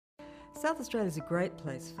South Australia is a great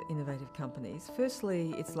place for innovative companies.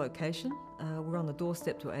 Firstly, its location. We're on the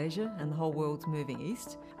doorstep to Asia and the whole world's moving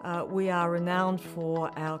east. We are renowned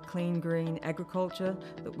for our clean green agriculture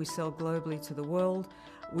that we sell globally to the world.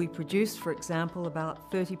 We produce, for example,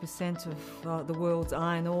 about 30% of the world's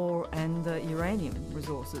iron ore and uranium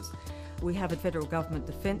resources. We have a federal government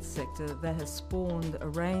defence sector that has spawned a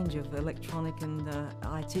range of electronic and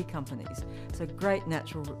IT companies, so great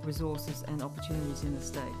natural resources and opportunities in the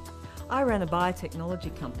state. I ran a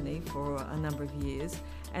biotechnology company for a number of years,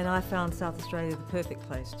 and I found South Australia the perfect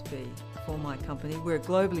place to be for my company. We're a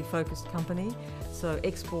globally focused company, so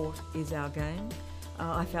export is our game.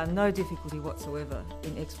 I found no difficulty whatsoever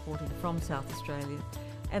in exporting from South Australia.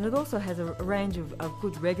 And it also has a range of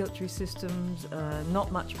good regulatory systems,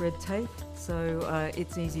 not much red tape, so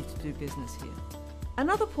it's easy to do business here.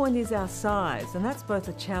 Another point is our size, and that's both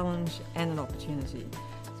a challenge and an opportunity.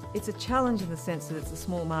 It's a challenge in the sense that it's a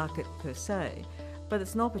small market per se, but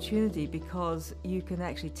it's an opportunity because you can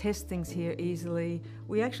actually test things here easily.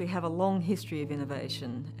 We actually have a long history of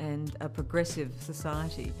innovation and a progressive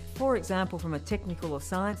society. For example, from a technical or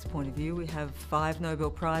science point of view, we have 5 Nobel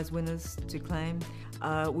Prize winners to claim.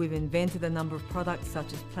 We've invented a number of products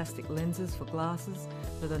such as plastic lenses for glasses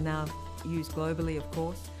that are now used globally, of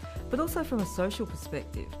course, but also from a social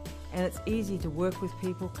perspective. And it's easy to work with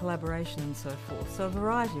people, collaboration and so forth. So a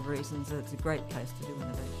variety of reasons it's a great place to do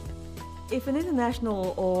innovation. If an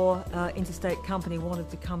international or interstate company wanted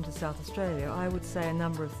to come to South Australia, I would say a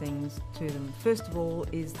number of things to them. First of all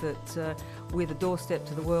is that we're the doorstep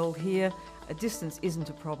to the world here. A distance isn't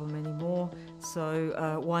a problem anymore,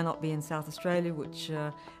 so why not be in South Australia, which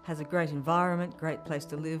has a great environment, great place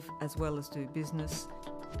to live as well as do business.